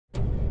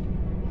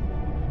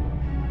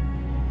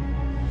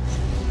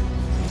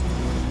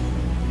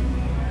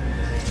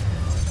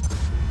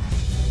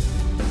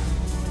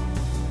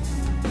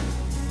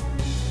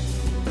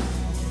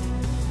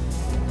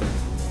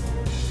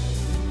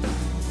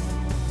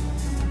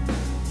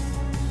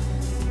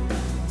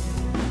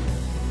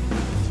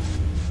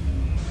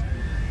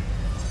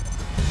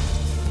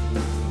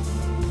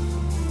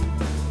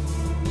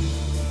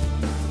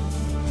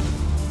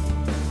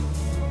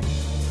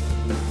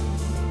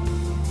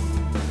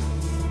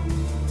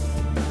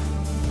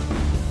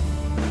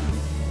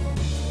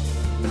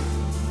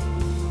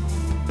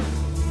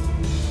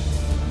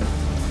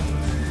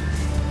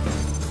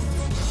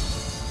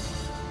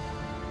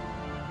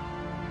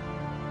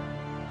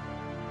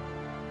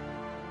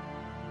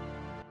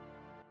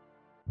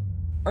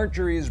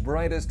Archery's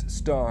brightest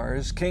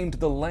stars came to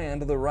the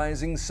land of the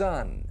rising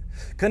sun.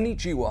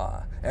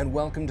 Konnichiwa and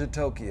welcome to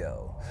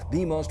Tokyo,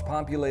 the most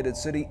populated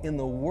city in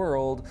the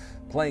world,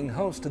 playing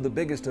host to the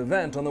biggest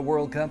event on the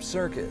World Cup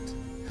circuit.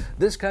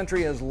 This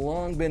country has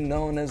long been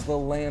known as the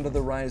land of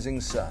the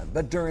rising sun,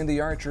 but during the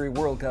Archery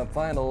World Cup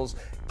finals,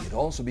 it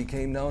also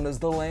became known as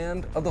the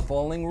land of the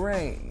falling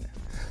rain.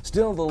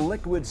 Still, the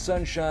liquid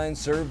sunshine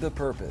served the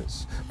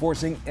purpose,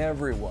 forcing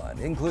everyone,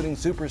 including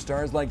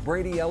superstars like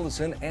Brady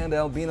Ellison and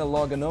Albina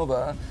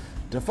Loganova,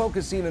 to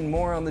focus even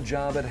more on the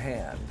job at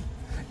hand.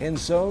 And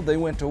so they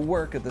went to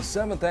work at the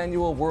 7th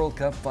Annual World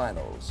Cup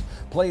Finals,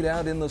 played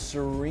out in the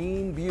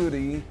serene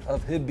beauty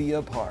of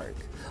Hibiya Park,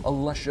 a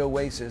lush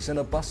oasis in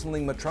a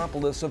bustling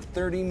metropolis of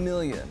 30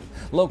 million,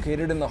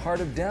 located in the heart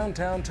of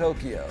downtown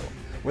Tokyo,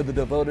 where the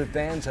devoted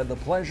fans had the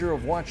pleasure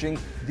of watching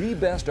the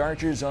best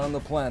archers on the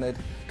planet,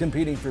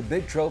 competing for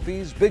big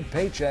trophies, big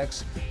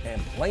paychecks,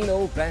 and plain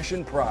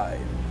old-fashioned pride.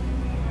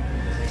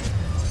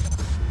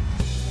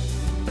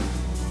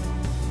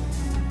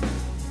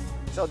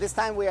 So this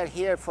time we are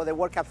here for the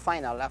World Cup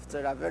final. After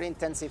a very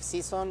intensive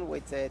season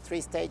with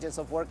 3 stages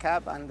of World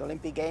Cup and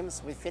Olympic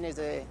Games, we finished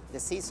the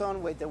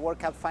season with the World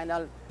Cup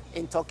final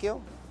in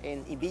Tokyo,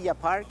 in Hibiya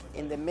Park,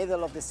 in the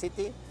middle of the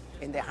city,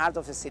 in the heart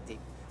of the city.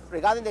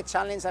 Regarding the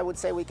challenge, I would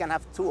say we can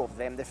have 2 of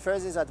them. The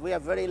first is that we are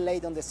very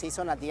late on the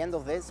season. At the end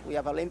of this, we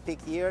have Olympic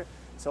year,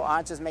 so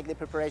archers make the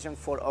preparation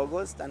for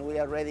August, and we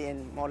are ready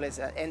in more or less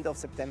end of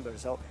September.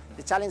 So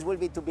the challenge will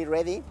be to be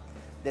ready.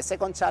 The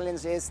second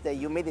challenge is the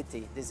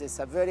humidity. This is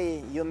a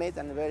very humid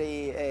and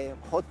very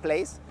hot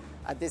place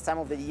at this time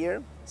of the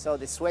year. So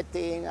the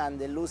sweating and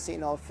the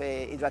losing of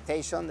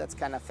hydration, that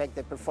can affect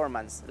the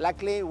performance.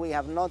 Luckily, we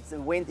have not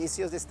wind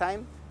issues this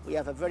time. We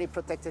have a very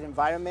protected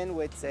environment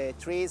with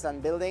trees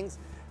and buildings,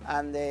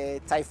 and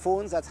the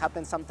typhoons that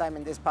happen sometime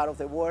in this part of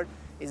the world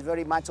is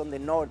very much on the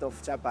north of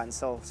Japan.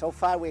 So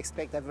far we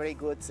expect a very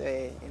good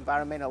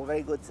environment, a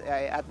very good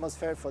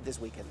atmosphere for this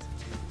weekend.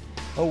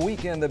 A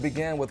weekend that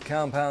began with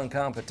compound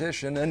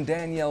competition and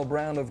Danielle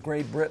Brown of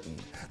Great Britain,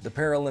 the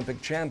Paralympic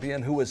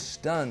champion who was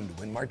stunned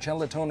when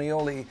Marcella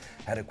Tonioli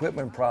had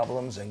equipment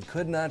problems and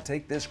could not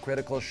take this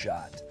critical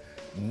shot.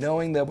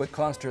 Knowing that would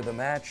cost her the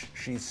match,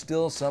 she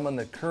still summoned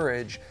the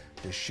courage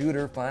to shoot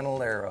her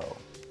final arrow.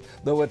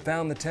 Though it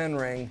found the 10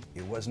 ring,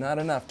 it was not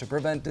enough to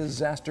prevent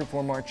disaster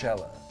for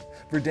Marcella.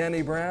 For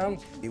Danny Brown,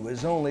 it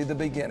was only the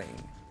beginning.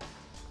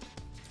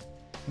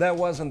 That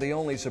wasn't the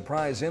only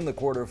surprise in the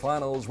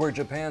quarterfinals, where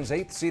Japan's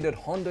 8th-seeded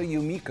Honda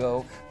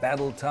Yumiko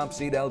battled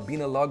top-seed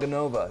Albina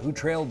Loganova, who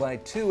trailed by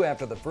 2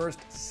 after the first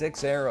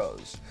 6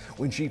 arrows.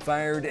 When she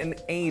fired an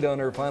 8 on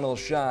her final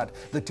shot,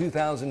 the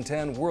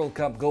 2010 World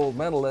Cup gold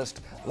medalist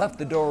left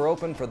the door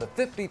open for the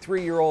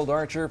 53-year-old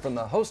archer from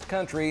the host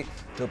country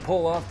to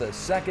pull off the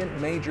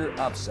second major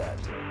upset.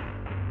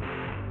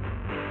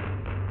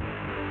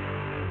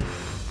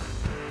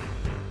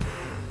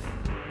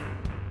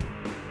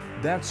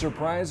 That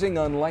surprising,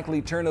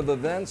 unlikely turn of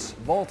events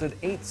vaulted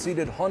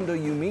 8th-seeded Honda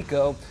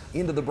Yumiko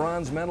into the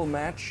bronze medal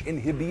match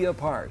in Hibiya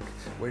Park,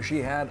 where she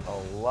had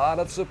a lot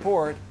of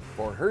support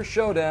for her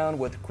showdown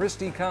with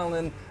Christy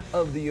Collin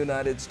of the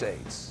United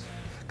States.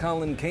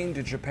 Collin came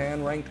to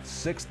Japan ranked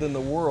 6th in the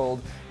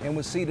world and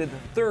was seeded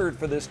 3rd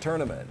for this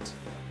tournament.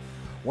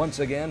 Once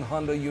again,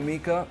 Honda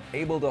Yumiko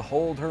able to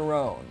hold her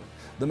own.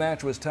 The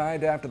match was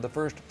tied after the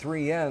first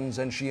 3 ends,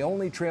 and she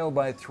only trailed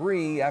by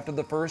 3 after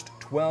the first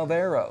 12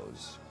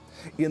 arrows.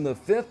 In the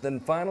 5th and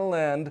final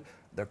end,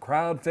 the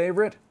crowd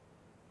favorite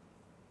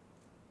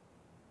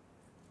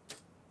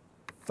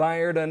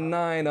fired a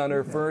 9 on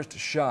her first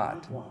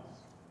shot.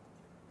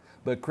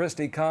 But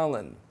Christy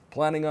Collin,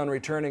 planning on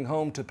returning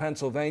home to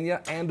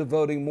Pennsylvania and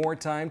devoting more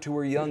time to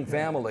her young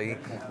family,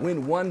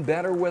 went one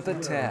better with a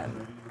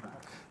 10.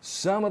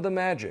 Some of the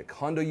magic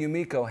Honda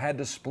Yumiko had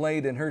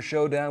displayed in her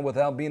showdown with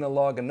Albina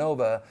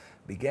Loganova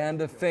began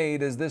to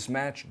fade as this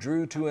match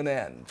drew to an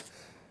end.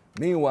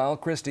 Meanwhile,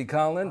 Christy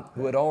Collin,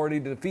 who had already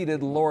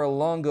defeated Laura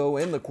Longo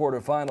in the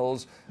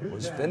quarterfinals,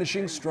 was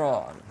finishing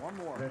strong.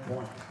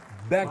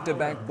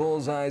 Back-to-back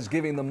bullseyes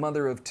giving the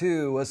mother of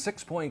 2 a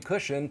 6-point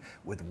cushion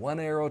with 1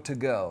 arrow to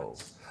go.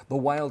 The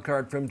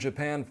wildcard from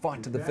Japan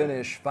fought to the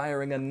finish,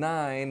 firing a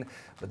 9,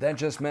 but that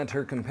just meant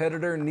her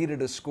competitor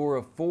needed a score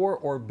of 4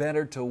 or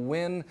better to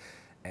win,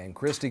 and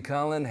Christy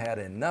Collin had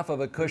enough of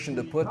a cushion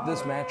to put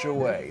this match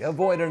away,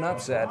 avoid an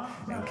upset,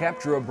 and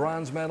capture a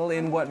bronze medal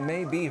in what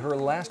may be her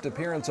last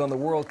appearance on the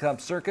World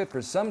Cup circuit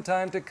for some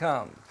time to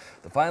come.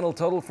 The final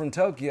total from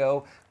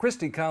Tokyo,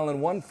 Christy Collin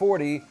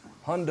 140,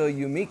 Honda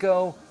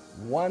Yumiko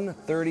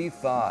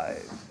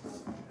 135.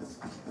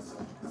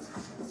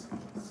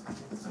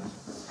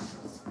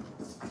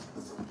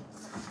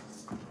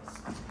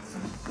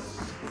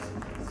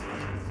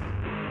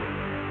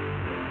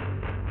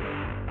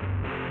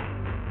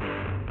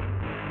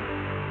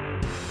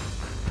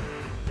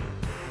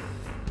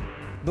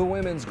 The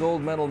women's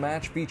gold medal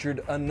match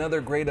featured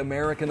another great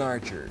American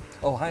archer,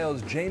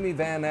 Ohio's Jamie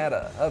Van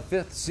Atta, a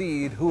 5th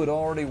seed who had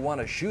already won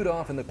a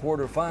shoot-off in the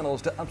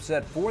quarterfinals to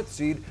upset 4th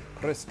seed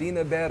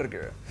Christina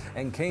Berger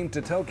and came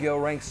to Tokyo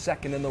ranked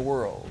second in the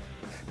world.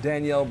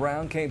 Danielle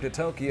Brown came to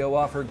Tokyo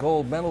off her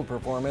gold medal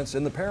performance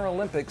in the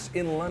Paralympics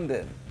in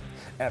London.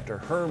 After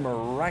her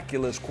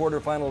miraculous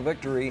quarterfinal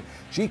victory,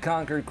 she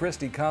conquered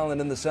Christy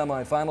Collin in the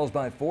semifinals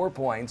by 4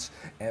 points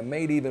and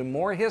made even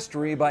more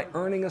history by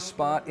earning a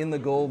spot in the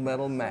gold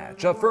medal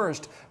match, a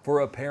first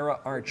for a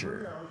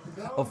para-archer.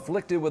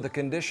 Afflicted with a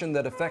condition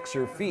that affects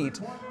her feet,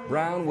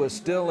 Brown was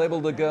still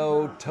able to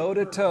go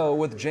toe-to-toe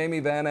with Jamie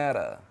Van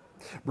Atta.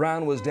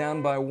 Brown was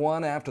down by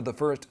 1 after the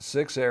first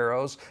 6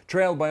 arrows,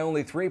 trailed by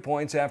only 3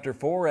 points after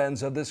 4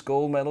 ends of this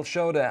gold medal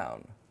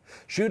showdown.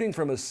 Shooting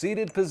from a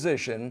seated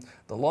position,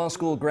 the law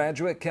school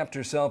graduate kept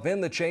herself in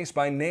the chase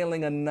by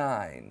nailing a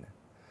 9.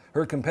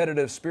 Her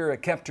competitive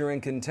spirit kept her in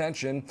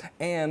contention,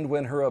 and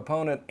when her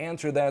opponent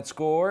answered that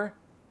score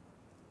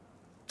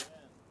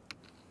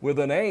with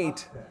an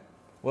 8,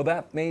 well,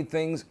 that made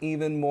things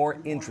even more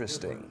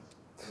interesting.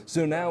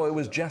 So now it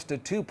was just a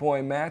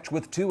 2-point match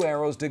with 2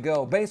 arrows to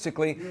go,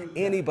 basically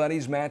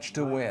anybody's match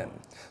to win.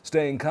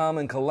 Staying calm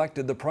and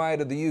collected, the pride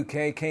of the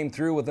UK came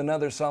through with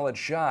another solid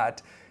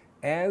shot,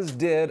 as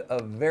did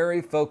a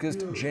very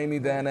focused Jamie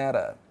Van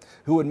Atta,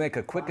 who would make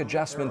a quick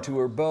adjustment to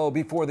her bow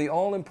before the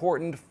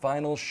all-important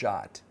final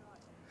shot.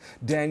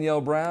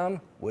 Danielle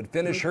Brown would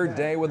finish her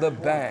day with a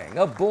bang,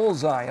 a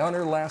bullseye on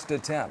her last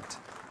attempt.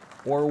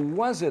 Or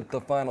was it the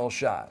final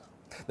shot?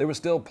 There was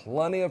still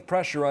plenty of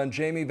pressure on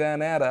Jamie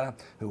Van Atta,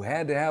 who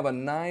had to have a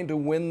 9 to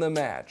win the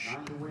match.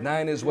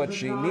 9 is what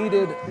she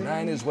needed,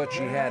 9 is what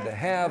she had to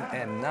have,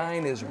 and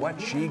 9 is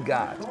what she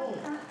got.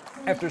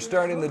 After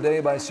starting the day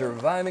by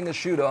surviving a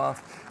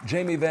shoot-off,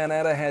 Jamie Van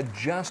Atta had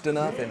just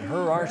enough in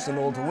her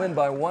arsenal to win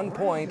by 1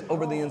 point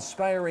over the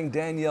inspiring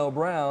Danielle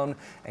Brown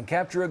and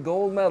capture a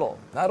gold medal,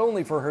 not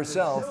only for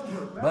herself,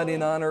 but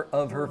in honor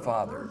of her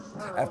father.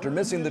 After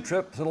missing the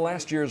trip to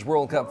last year's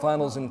World Cup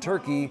finals in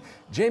Turkey,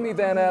 Jamie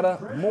Van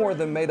Atta more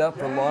than made up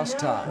for lost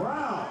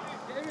time.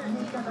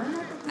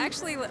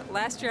 Actually,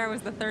 last year I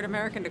was the 3rd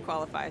American to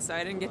qualify, so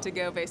I didn't get to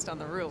go based on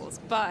the rules.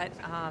 But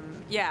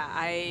yeah,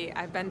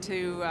 I've been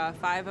to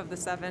 5 of the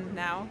 7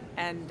 now,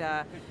 and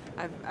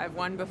I've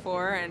won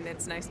before, and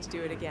it's nice to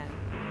do it again.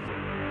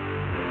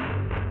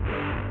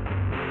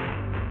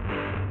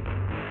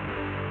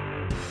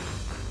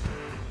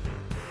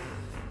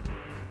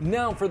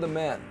 Now for the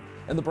men.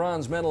 And the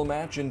bronze medal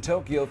match in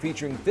Tokyo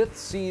featuring 5th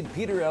seed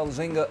Peter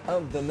Elzinga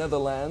of the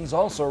Netherlands,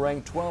 also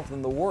ranked 12th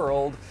in the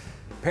world,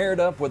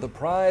 paired up with the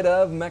pride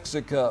of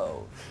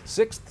Mexico,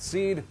 6th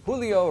seed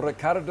Julio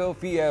Ricardo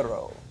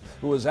Fierro,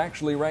 who was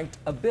actually ranked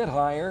a bit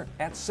higher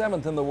at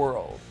 7th in the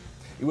world.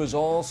 It was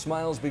all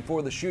smiles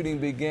before the shooting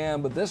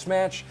began, but this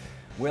match,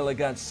 well, it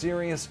got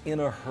serious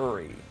in a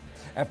hurry.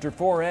 After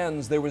 4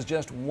 ends, there was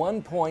just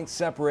 1 point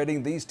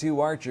separating these 2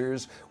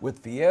 archers,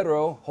 with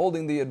Fierro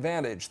holding the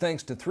advantage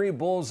thanks to 3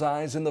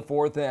 bullseyes in the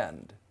 4th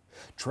end.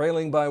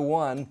 Trailing by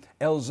 1,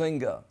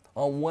 Elzinga,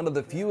 on one of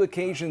the few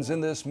occasions in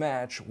this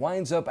match,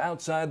 winds up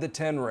outside the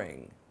 10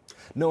 ring.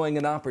 Knowing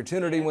an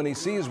opportunity when he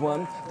sees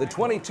one, the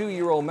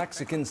 22-year-old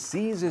Mexican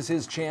seizes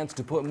his chance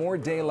to put more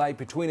daylight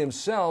between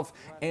himself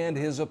and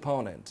his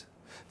opponent.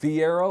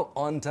 Fierro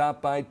on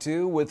top by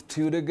 2 with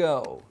 2 to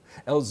go.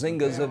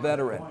 Elzinga's a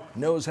veteran,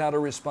 knows how to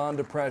respond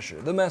to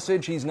pressure. The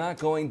message, he's not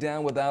going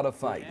down without a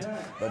fight.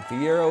 But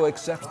Fierro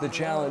accepts the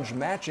challenge,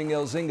 matching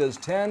Elzinga's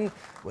 10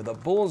 with a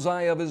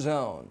bullseye of his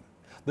own.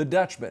 The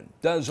Dutchman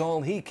does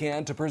all he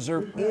can to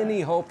preserve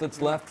any hope that's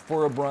left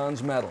for a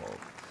bronze medal.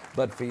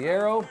 But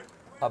Fierro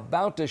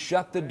about to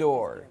shut the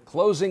door,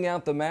 closing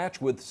out the match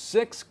with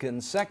 6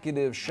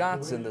 consecutive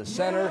shots in the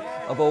center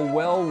of a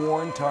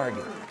well-worn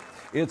target.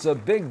 It's a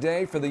big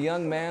day for the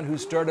young man who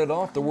started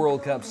off the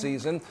World Cup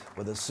season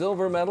with a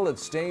silver medal at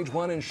Stage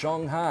 1 in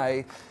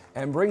Shanghai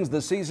and brings the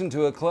season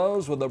to a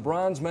close with a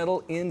bronze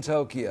medal in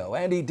Tokyo.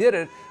 And he did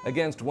it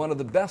against one of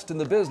the best in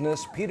the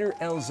business, Peter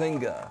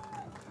Elzinga.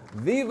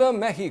 Viva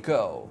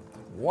Mexico!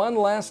 One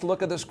last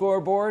look at the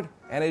scoreboard,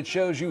 and it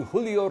shows you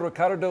Julio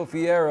Ricardo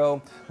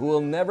Fierro, who will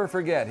never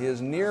forget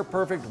his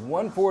near-perfect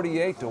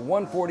 148 to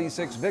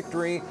 146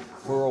 victory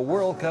for a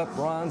World Cup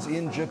bronze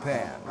in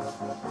Japan.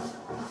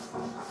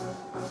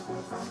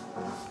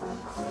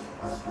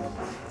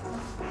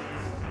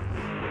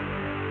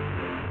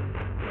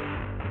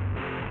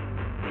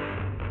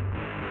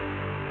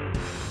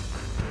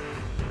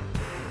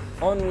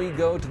 On we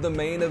go to the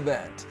main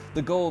event,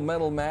 the gold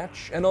medal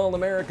match, an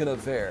all-American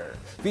affair,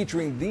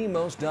 featuring the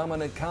most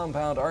dominant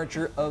compound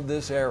archer of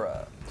this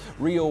era.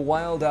 Rio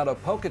Wild out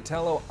of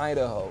Pocatello,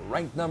 Idaho,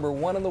 ranked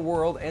 #1 in the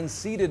world and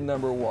seeded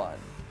 #1.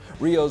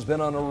 Rio's been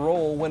on a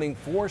roll, winning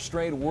 4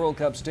 straight World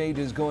Cup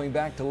stages going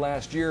back to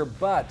last year,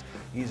 but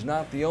he's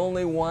not the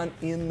only one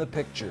in the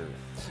picture.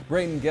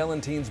 Braden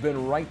Gelentine's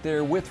been right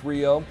there with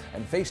Rio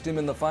and faced him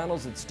in the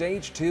finals at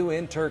Stage 2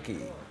 in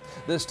Turkey.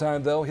 This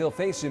time, though, he'll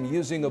face him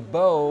using a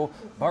bow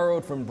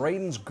borrowed from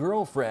Braden's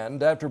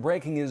girlfriend after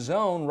breaking his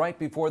own right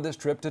before this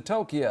trip to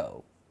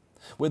Tokyo.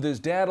 With his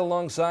dad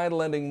alongside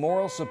lending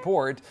moral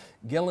support,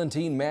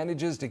 Gillentine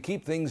manages to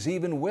keep things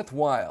even with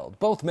Wild,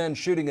 both men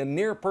shooting a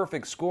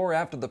near-perfect score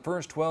after the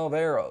first 12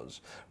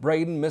 arrows.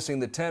 Braden missing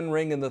the 10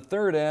 ring in the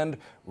third end,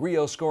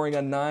 Rio scoring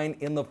a 9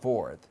 in the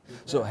fourth.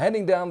 So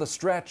heading down the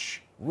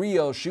stretch,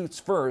 Rio shoots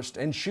first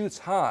and shoots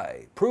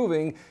high,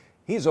 proving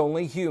he's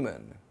only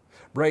human.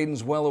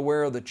 Braden's well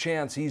aware of the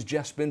chance he's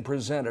just been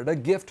presented, a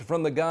gift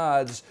from the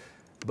gods,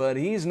 but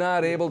he's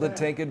not able to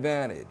take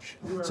advantage.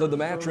 So the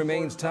match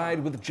remains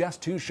tied with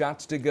just 2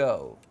 shots to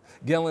go.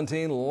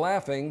 Gillentine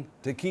laughing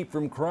to keep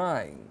from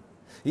crying.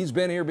 He's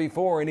been here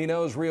before and he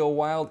knows Rio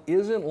Wild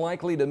isn't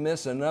likely to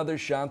miss another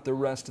shot the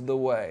rest of the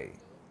way.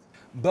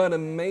 But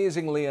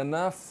amazingly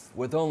enough,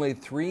 with only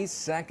 3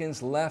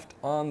 seconds left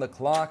on the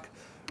clock,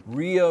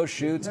 Rio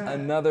shoots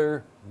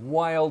another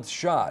wild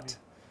shot.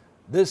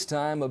 This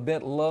time a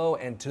bit low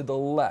and to the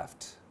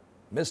left.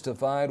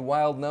 Mystified,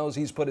 Wild knows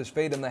he's put his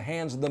fate in the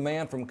hands of the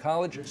man from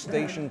College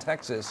Station,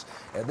 Texas.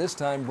 At this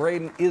time,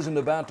 Braden isn't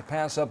about to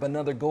pass up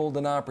another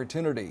golden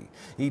opportunity.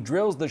 He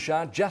drills the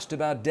shot just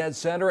about dead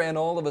center, and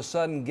all of a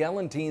sudden,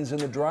 Gillentine's in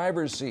the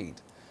driver's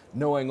seat.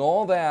 Knowing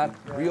all that,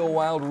 Rio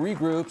Wild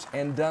regroups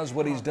and does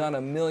what he's done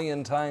a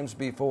million times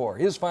before.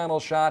 His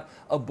final shot,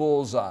 a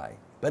bullseye.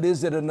 But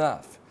is it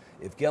enough?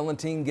 If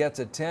Gillentine gets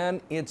a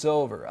 10, it's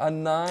over. A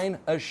 9,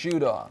 a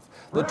shoot-off.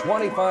 The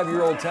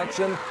 25-year-old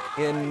Texan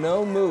in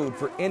no mood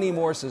for any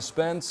more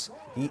suspense.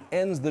 He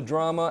ends the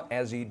drama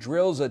as he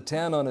drills a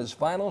 10 on his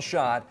final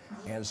shot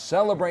and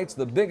celebrates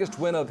the biggest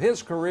win of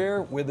his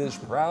career with his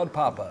proud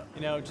papa.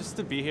 You know, just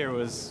to be here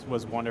was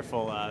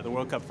wonderful. The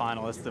World Cup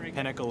final is the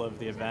pinnacle of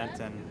the event,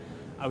 and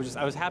I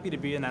was happy to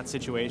be in that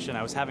situation.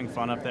 I was having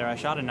fun up there. I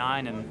shot a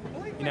 9, and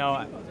you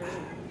know,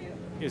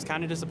 it was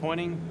kind of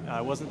disappointing.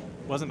 It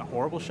wasn't a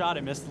horrible shot.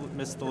 It missed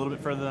a little bit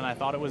further than I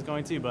thought it was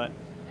going to, but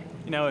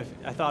you know,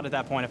 I thought at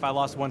that point, if I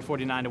lost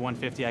 149 to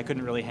 150, I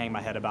couldn't really hang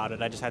my head about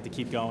it. I just had to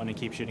keep going and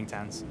keep shooting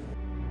 10s.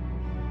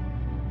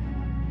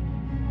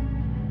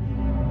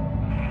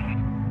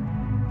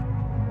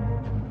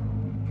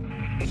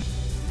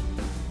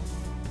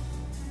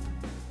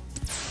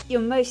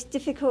 Your most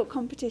difficult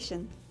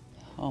competition?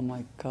 Oh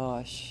my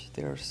gosh,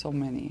 there are so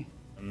many.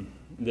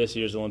 This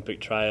year's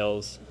Olympic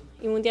trials.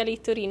 I mondiali di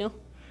Torino,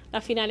 la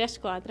finale a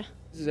squadra.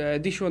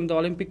 This one, the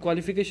Olympic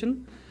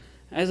qualification.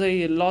 As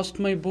I lost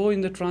my bow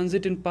in the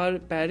transit in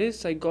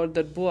Paris, I got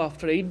that bow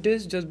after 8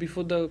 days, just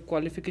before the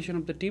qualification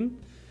of the team.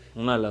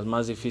 Una de las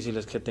más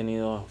difíciles que he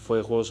tenido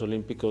fue Juegos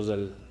Olímpicos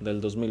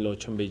del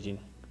 2008 en Beijing.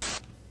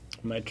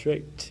 My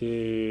trick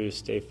to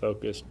stay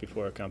focused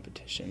before a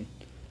competition.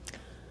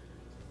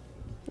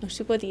 Non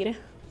si può dire,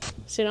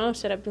 se no non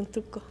sarebbe un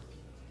trucco.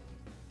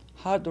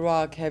 Hard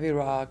rock, heavy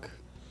rock.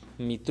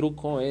 Mi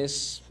truco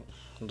es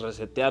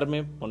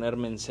resetearme,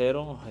 ponerme en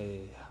cero,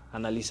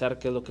 analizar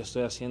qué es lo que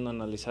estoy haciendo,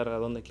 analizar a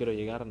dónde quiero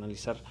llegar,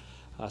 analizar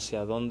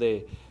hacia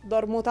dónde.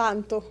 Dormo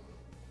tanto.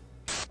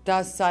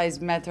 Does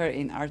size matter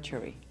in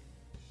archery?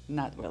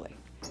 Not really.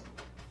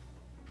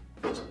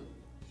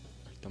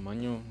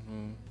 Tamaño.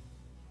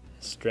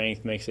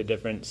 Strength makes a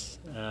difference.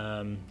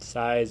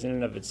 Size in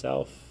and of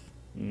itself,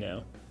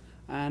 no.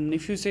 And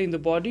if you say in the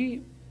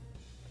body,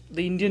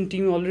 the Indian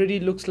team already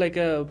looks like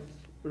a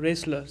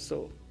wrestler,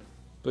 so.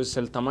 Pues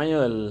el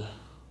tamaño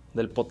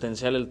del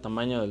potencial, el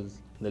tamaño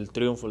del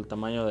triunfo, el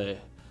tamaño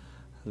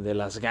de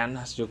las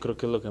ganas, yo creo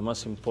que es lo que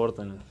más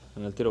importa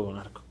en el tiro con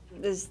arco.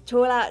 There's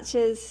tall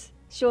archers,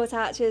 short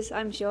archers,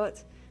 I'm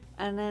short,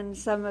 and then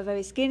some are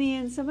very skinny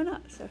and some are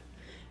not. So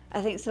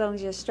I think so long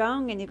as you're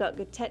strong and you've got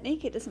good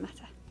technique, it doesn't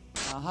matter.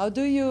 How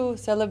do you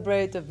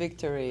celebrate a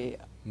victory?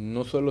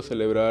 No suelo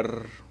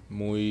celebrar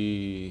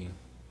muy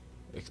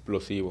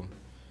explosivo.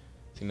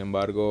 Sin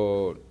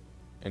embargo,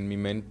 en mi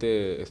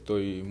mente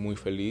estoy muy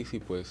feliz y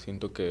pues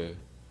siento que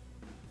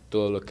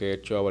todo lo que he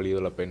hecho ha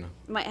valido la pena.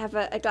 Might have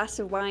a glass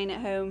of wine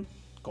at home.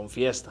 Con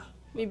fiesta.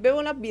 Mi bevo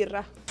una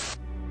birra.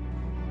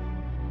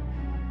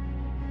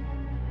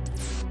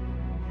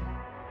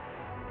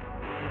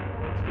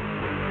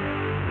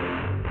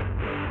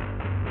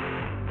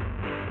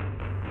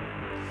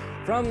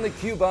 From the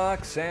cue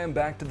box and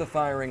back to the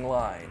firing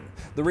line.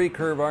 The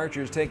recurve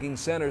archers taking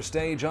center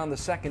stage on the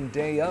second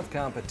day of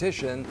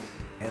competition,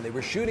 and they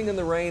were shooting in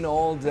the rain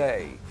all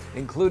day,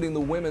 including the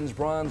women's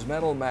bronze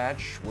medal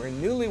match where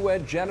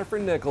newlywed Jennifer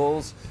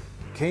Nichols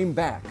came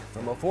back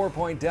from a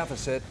 4-point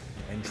deficit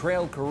and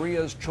trailed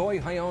Korea's Choi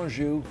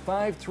Hyunju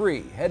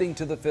 5-3 heading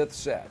to the 5th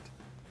set.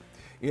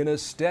 In a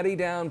steady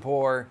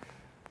downpour,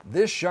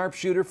 this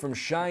sharpshooter from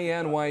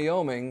Cheyenne,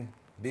 Wyoming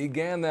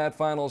began that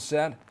final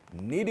set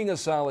needing a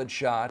solid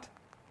shot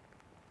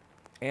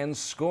and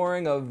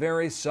scoring a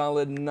very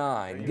solid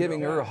 9,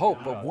 giving her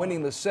hope of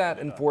winning the set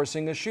and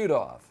forcing a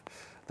shoot-off.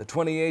 The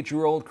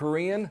 28-year-old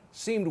Korean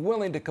seemed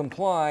willing to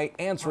comply,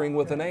 answering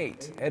with an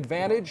 8.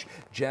 Advantage,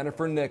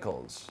 Jennifer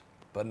Nichols.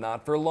 But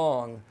not for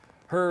long.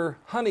 Her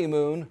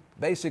honeymoon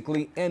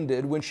basically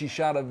ended when she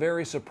shot a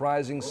very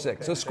surprising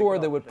 6, a score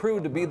that would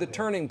prove to be the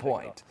turning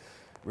point.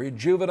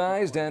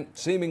 Rejuvenized and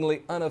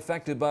seemingly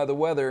unaffected by the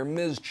weather,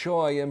 Ms.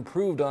 Choi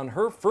improved on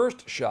her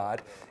first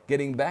shot,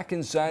 getting back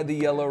inside the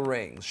yellow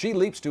rings. She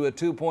leaps to a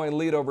 2-point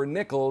lead over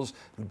Nichols,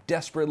 who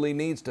desperately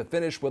needs to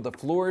finish with a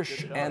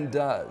flourish, and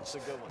does.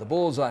 The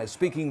bullseye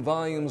speaking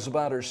volumes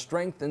about her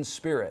strength and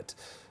spirit.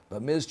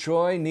 But Ms.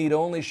 Choi need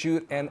only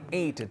shoot an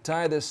 8 to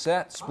tie this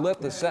set, split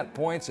the set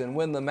points, and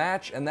win the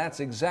match, and that's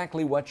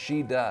exactly what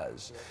she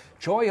does.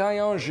 Choi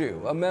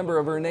Hyun-ju, a member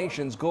of her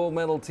nation's gold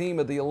medal team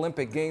at the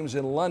Olympic Games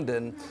in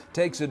London,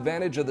 takes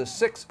advantage of the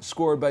 6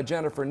 scored by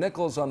Jennifer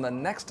Nichols on the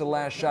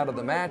next-to-last shot of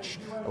the match,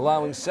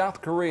 allowing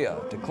South Korea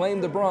to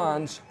claim the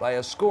bronze by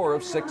a score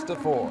of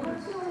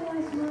 6-4.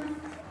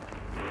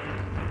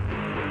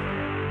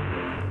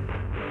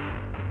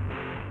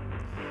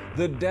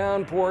 The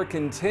downpour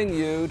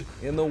continued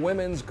in the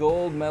women's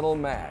gold medal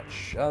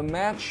match, a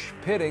match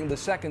pitting the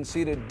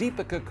second-seeded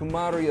Deepika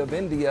Kumari of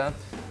India,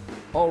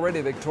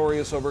 already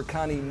victorious over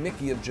Kani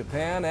Miki of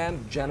Japan,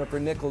 and Jennifer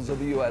Nichols of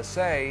the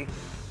USA,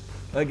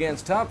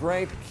 against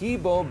top-ranked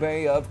Ki-bo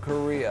Bae of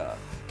Korea.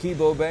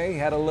 Ki-bo Bae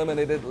had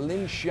eliminated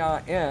Lin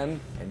Xia-en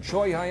and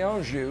Choi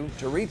Hyun-ju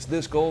to reach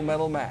this gold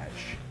medal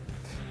match.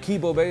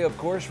 Ki-bo Bae, of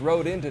course,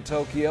 rode into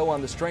Tokyo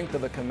on the strength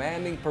of a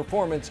commanding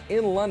performance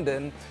in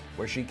London,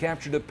 where she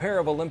captured a pair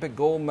of Olympic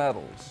gold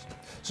medals.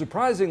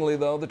 Surprisingly,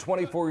 though, the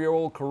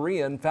 24-year-old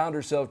Korean found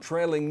herself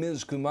trailing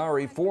Ms.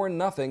 Kumari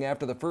 4-0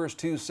 after the first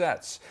 2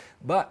 sets.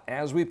 But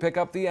as we pick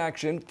up the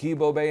action,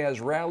 Ki-bo Bae has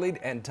rallied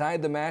and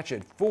tied the match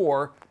at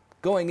 4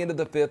 going into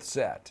the 5th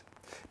set.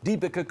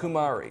 Deepika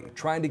Kumari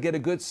trying to get a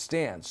good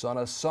stance on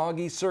a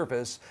soggy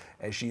surface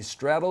as she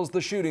straddles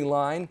the shooting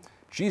line.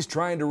 She's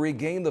trying to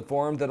regain the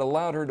form that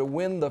allowed her to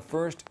win the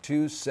first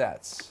 2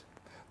 sets.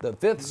 The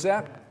 5th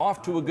set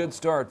off to a good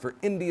start for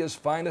India's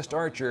finest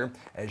archer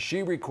as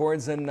she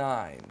records a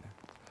 9.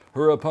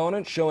 Her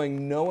opponent,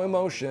 showing no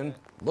emotion,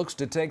 looks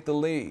to take the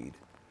lead.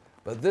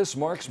 But this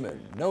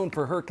marksman, known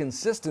for her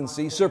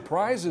consistency,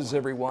 surprises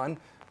everyone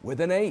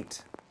with an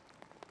 8.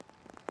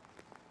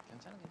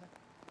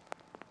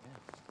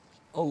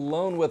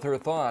 Alone with her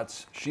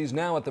thoughts, she's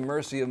now at the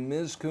mercy of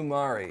Ms.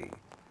 Kumari,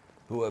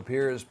 who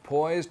appears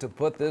poised to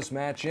put this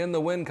match in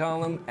the win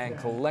column and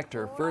collect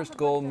her first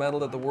gold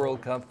medal at the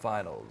World Cup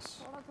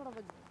finals.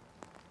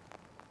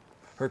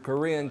 Her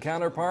Korean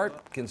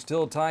counterpart can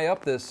still tie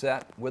up this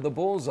set with a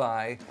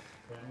bullseye,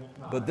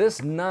 but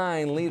this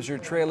 9 leaves her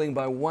trailing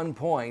by 1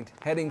 point,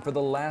 heading for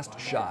the last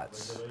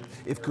shots.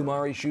 If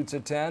Kumari shoots a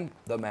 10,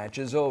 the match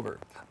is over.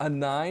 A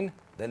 9,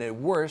 then at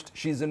worst,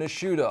 she's in a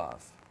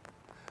shoot-off.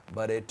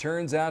 But it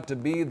turns out to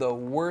be the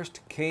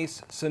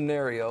worst-case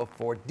scenario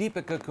for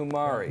Deepika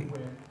Kumari.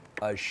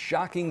 A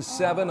shocking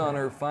 7 on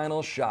her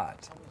final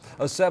shot.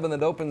 A 7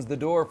 that opens the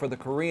door for the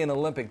Korean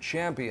Olympic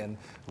champion,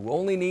 who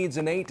only needs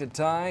an 8 to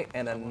tie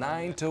and a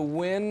 9 to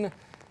win.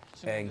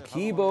 And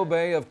Ki-bo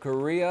Bae of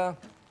Korea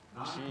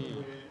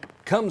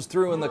comes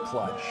through in the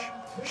clutch.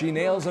 She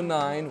nails a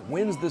 9,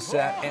 wins the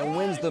set, and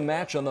wins the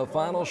match on the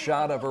final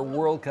shot of her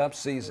World Cup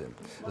season.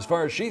 As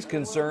far as she's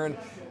concerned,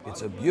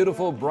 it's a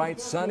beautiful,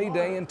 bright, sunny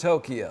day in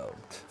Tokyo.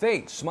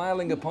 Fate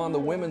smiling upon the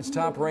women's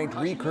top-ranked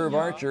recurve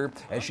archer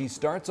as she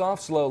starts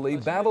off slowly,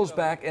 battles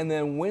back, and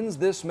then wins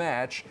this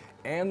match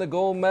and the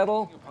gold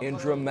medal in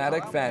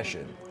dramatic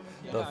fashion.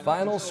 The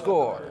final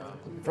score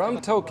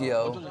from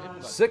Tokyo,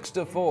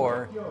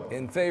 6-4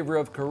 in favor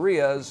of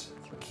Korea's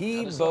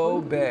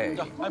Ki-bo Bae.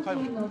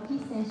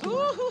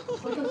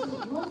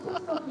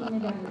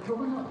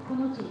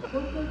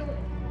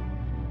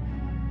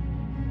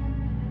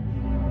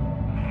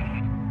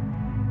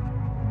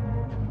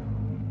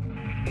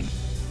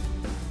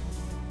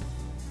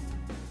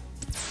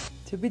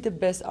 To be the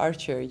best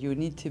archer, you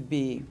need to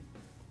be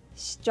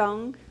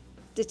strong,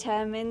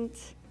 determined,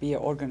 be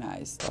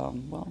organized.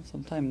 Well,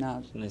 sometimes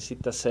not.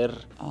 Necesita ser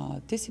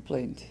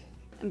disciplined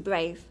and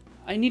brave.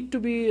 I need to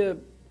be a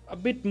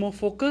bit more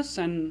focused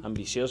and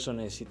ambicioso,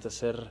 necesita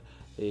ser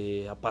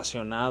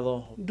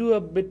apasionado. Do a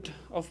bit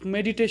of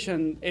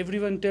meditation.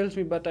 Everyone tells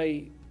me, but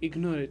I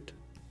ignore it.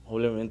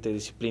 Obviamente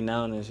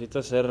disciplinado,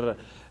 necesita ser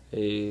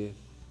de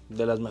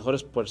las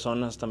mejores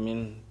personas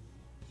también.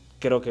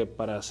 Creo que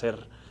para ser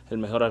el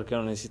mejor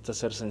arquero necesita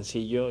ser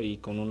sencillo y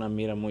con una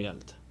mira muy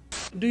alta.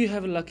 Do you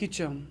have a lucky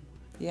charm?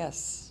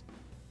 Yes.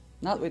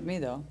 Not with me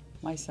though.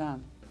 My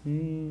son.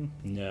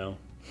 No.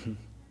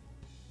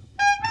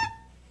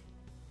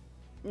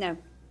 No.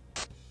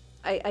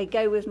 I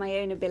go with my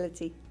own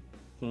ability.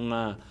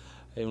 Una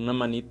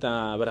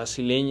manita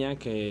brasileña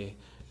que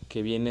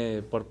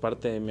viene por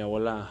parte de mi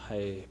abuela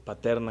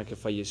paterna que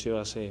falleció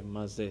hace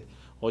más de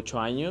 8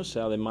 años,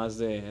 además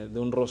de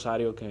un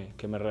rosario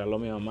que me regaló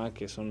mi mamá,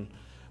 que son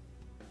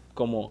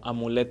como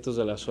amuletos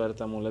de la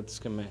suerte, amuletos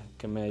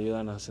que me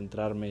ayudan a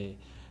centrarme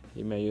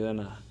y me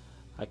ayudan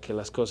a que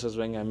las cosas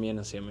vengan bien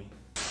hacia mí.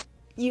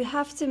 You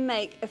have to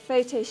make a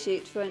photo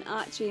shoot for an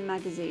archery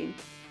magazine.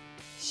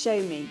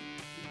 Show me.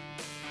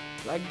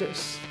 Like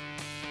this.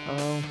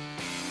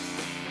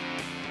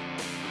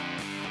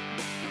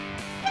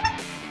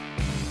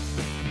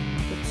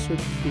 It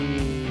should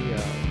be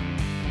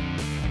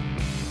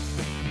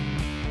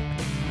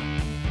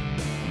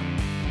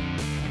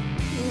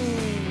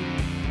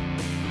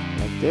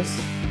this.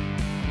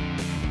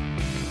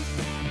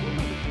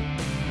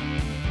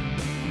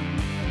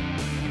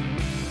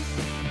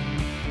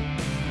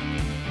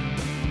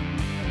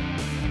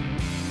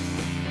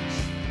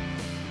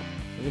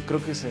 Yo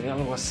creo que sería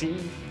algo así,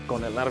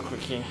 con el arco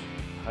aquí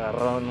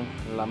agarrado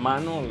en la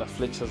mano, las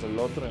flechas del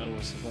otro, algo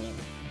así como,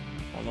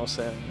 o no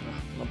sé,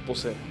 no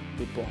puse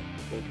tipo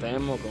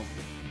Cuauhtémoc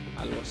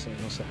o algo así,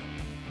 no sé.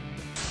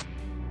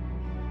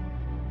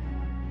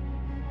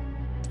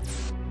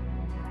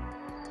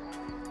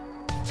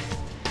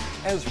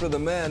 As for the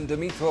men,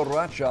 Dmytro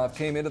Rachov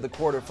came into the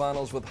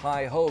quarterfinals with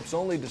high hopes,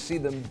 only to see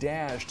them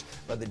dashed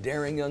by the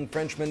daring young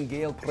Frenchman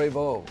Gaël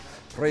Prévost.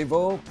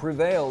 Prévost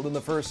prevailed in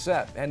the first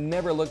set and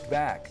never looked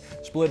back,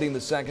 splitting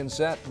the second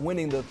set,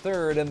 winning the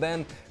third, and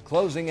then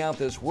closing out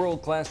this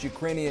world-class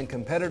Ukrainian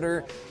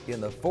competitor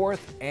in the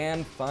fourth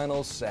and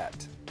final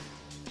set.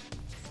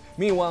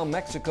 Meanwhile,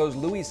 Mexico's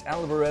Luis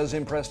Alvarez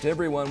impressed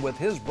everyone with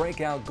his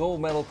breakout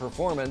gold medal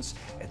performance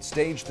at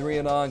Stage 3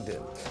 in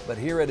Ogden. But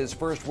here at his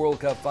first World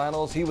Cup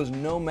Finals, he was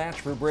no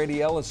match for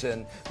Brady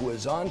Ellison, who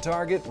was on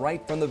target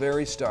right from the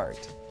very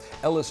start.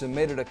 Ellison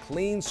made it a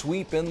clean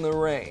sweep in the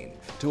rain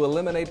to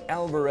eliminate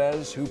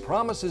Alvarez, who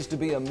promises to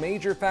be a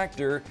major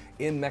factor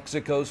in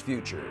Mexico's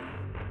future.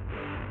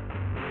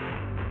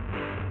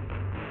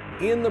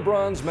 In the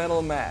bronze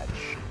medal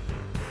match,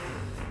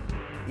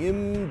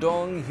 Im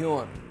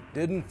Dong-hyun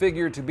didn't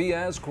figure to be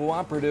as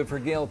cooperative for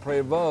Gaël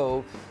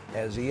Prévost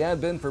as he had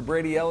been for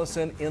Brady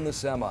Ellison in the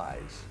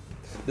semis.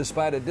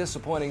 Despite a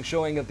disappointing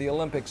showing at the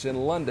Olympics in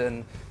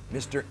London,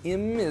 Mr.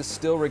 Im is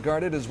still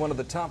regarded as one of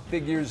the top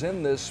figures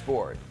in this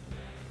sport.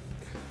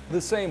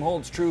 The same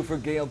holds true for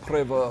Gaël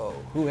Prévost,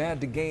 who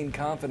had to gain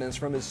confidence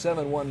from his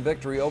 7-1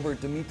 victory over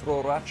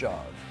Dmytro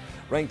Rachov.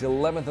 Ranked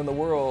 11th in the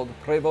world,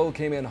 Prévost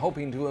came in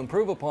hoping to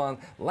improve upon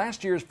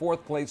last year's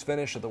fourth-place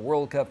finish at the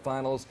World Cup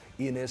Finals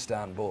in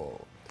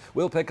Istanbul.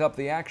 We'll pick up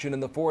the action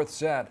in the fourth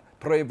set,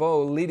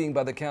 Prévost leading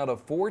by the count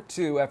of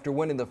 4-2 after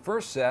winning the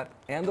first set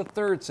and the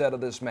third set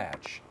of this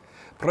match.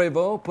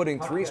 Prévost putting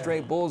 3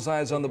 straight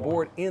bullseyes on the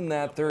board in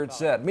that third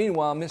set.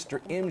 Meanwhile, Mr.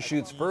 Im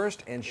shoots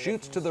first and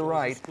shoots to the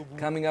right,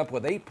 coming up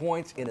with 8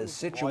 points in a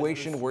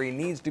situation where he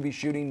needs to be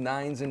shooting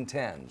 9s and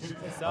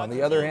 10s. On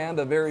the other hand,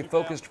 a very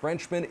focused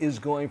Frenchman is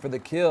going for the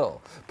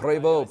kill.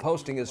 Prévost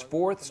posting his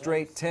 4th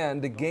straight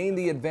 10 to gain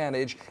the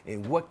advantage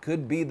in what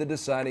could be the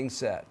deciding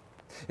set.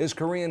 His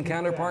Korean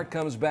counterpart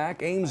comes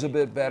back, aims a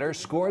bit better,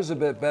 scores a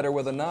bit better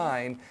with a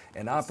 9.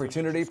 An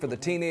opportunity for the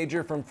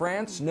teenager from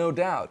France, no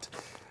doubt.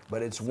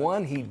 But it's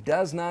one he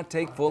does not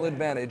take full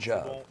advantage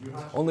of.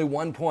 Only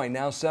 1 point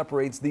now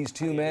separates these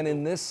two men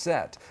in this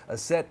set. A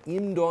set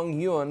Im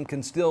Dong-hyun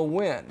can still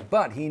win,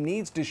 but he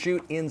needs to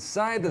shoot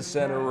inside the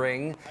center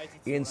ring.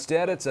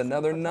 Instead, it's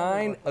another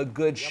 9, a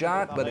good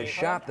shot, but a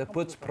shot that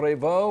puts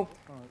Prévost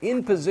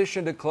in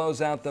position to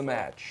close out the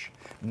match.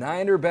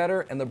 9 or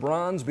better, and the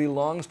bronze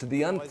belongs to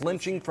the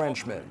unflinching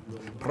Frenchman.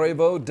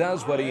 Prévost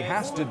does what he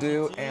has to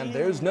do, and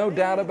there's no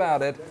doubt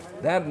about it.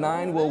 That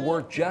 9 will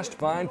work just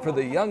fine for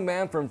the young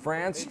man from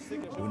France,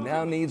 who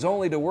now needs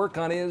only to work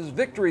on his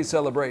victory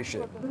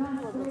celebration.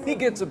 He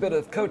gets a bit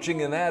of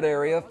coaching in that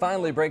area,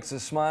 finally breaks a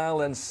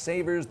smile, and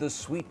savors the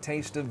sweet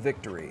taste of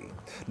victory.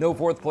 No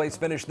fourth-place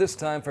finish this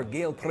time for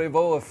Gaël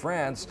Prévost of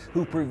France,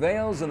 who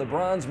prevails in the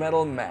bronze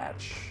medal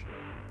match.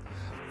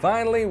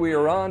 Finally, we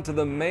are on to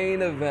the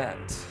main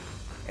event,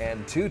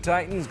 and two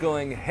Titans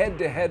going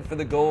head-to-head for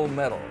the gold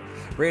medal.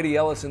 Brady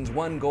Ellison's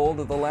won gold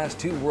at the last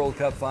 2 World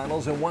Cup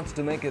finals and wants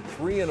to make it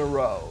 3 in a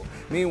row.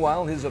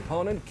 Meanwhile, his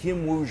opponent,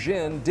 Kim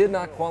Woo-jin, did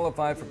not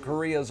qualify for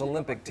Korea's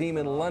Olympic team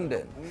in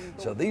London,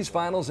 so these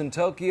finals in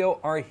Tokyo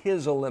are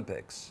his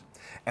Olympics.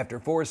 After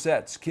 4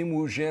 sets, Kim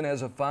Woo-jin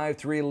has a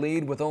 5-3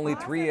 lead with only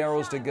 3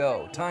 arrows to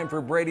go. Time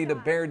for Brady to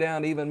bear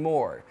down even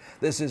more.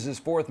 This is his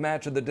 4th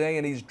match of the day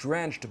and he's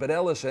drenched, but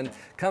Ellison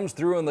comes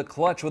through in the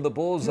clutch with a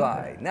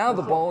bullseye. Now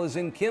the ball is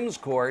in Kim's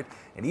court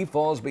and he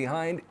falls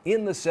behind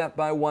in the set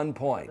by 1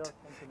 point.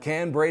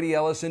 Can Brady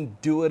Ellison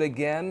do it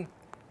again?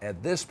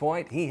 At this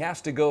point, he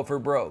has to go for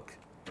broke.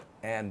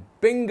 And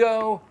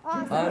bingo,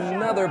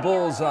 another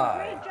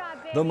bullseye.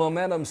 The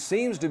momentum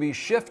seems to be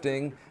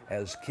shifting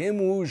as Kim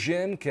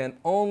Woo-jin can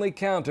only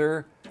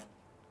counter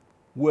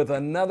with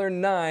another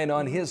 9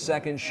 on his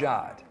second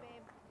shot.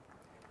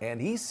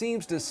 And he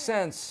seems to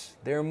sense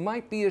there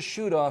might be a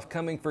shoot-off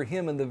coming for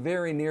him in the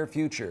very near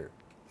future.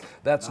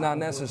 That's not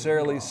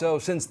necessarily so,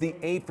 since the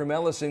 8 from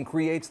Ellison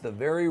creates the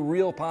very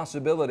real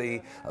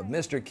possibility of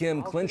Mr.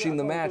 Kim clinching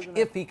the match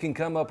if he can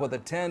come up with a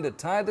 10 to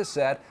tie the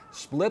set,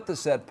 split the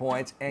set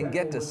points, and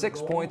get to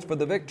 6 points for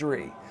the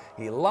victory.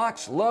 He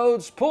locks,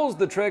 loads, pulls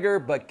the trigger,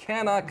 but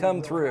cannot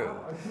come through.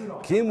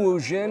 Kim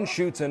Woo-jin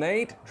shoots an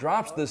 8,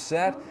 drops the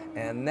set,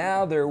 and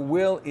now there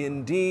will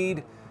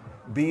indeed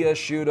be a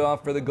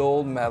shoot-off for the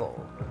gold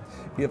medal.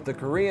 If the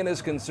Korean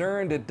is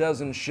concerned, it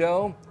doesn't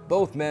show.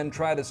 Both men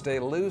try to stay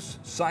loose,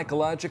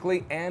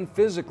 psychologically and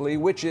physically,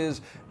 which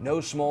is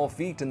no small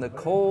feat in the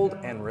cold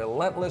and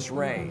relentless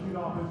rain.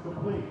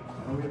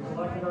 We have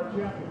selected our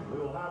champion. We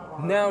will have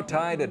Now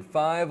tied at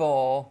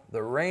 5-all,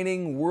 the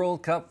reigning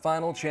World Cup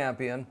final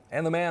champion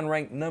and the man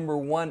ranked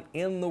 #1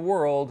 in the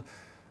world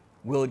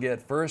will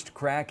get first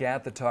crack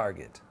at the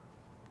target.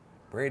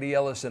 Brady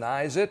Ellison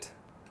eyes it,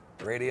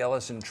 Brady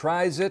Ellison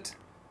tries it,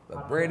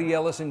 but Brady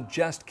Ellison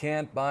just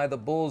can't buy the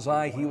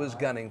bullseye he was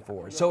gunning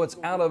for. So it's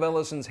out of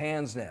Ellison's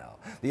hands now,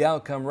 the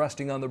outcome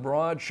resting on the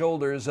broad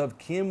shoulders of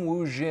Kim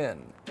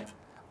Woo-jin.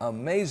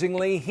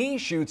 Amazingly, he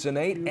shoots an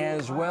 8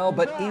 as well,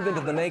 but even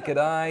to the naked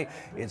eye,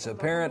 it's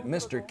apparent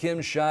Mr.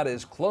 Kim's shot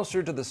is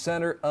closer to the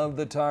center of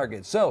the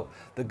target. So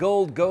the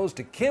gold goes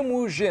to Kim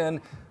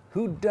Woo-jin,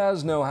 who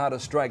does know how to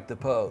strike the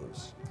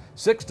pose.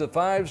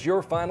 6-5's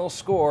your final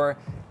score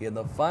in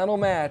the final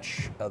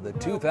match of the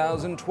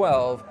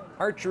 2012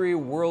 Archery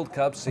World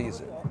Cup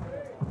season.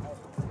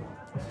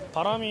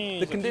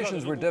 The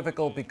conditions were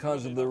difficult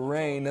because of the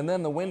rain, and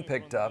then the wind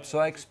picked up, so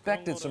I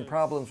expected some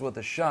problems with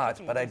the shot,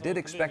 but I did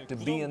expect to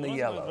be in the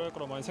yellow.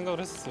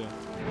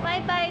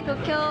 Bye bye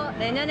Tokyo,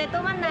 내년에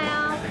또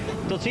만나요.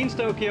 Tot ziens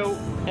Tokyo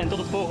en tot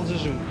het volgende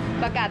seizoen.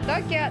 Пока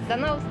Tokyo, до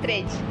новых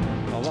встреч.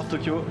 Au revoir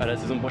Tokyo, à la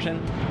saison prochaine.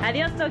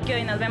 Adiós Tokyo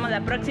y nos vemos la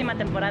próxima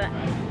temporada.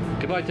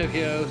 Goodbye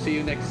Tokyo, see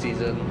you next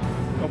season.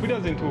 Auf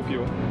Wiedersehen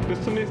Tokyo, bis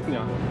zum nächsten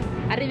Jahr.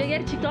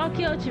 Arrivederci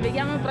Tokyo, ci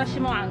vediamo il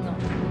prossimo anno.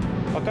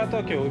 Пока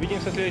Tokyo,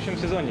 увидимся в следующем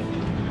сезоне.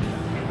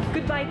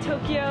 Goodbye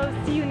Tokyo,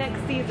 see you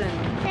next season.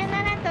 さよ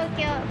なら東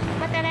京、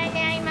また来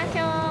年会いまし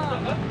ょ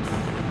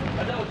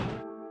う。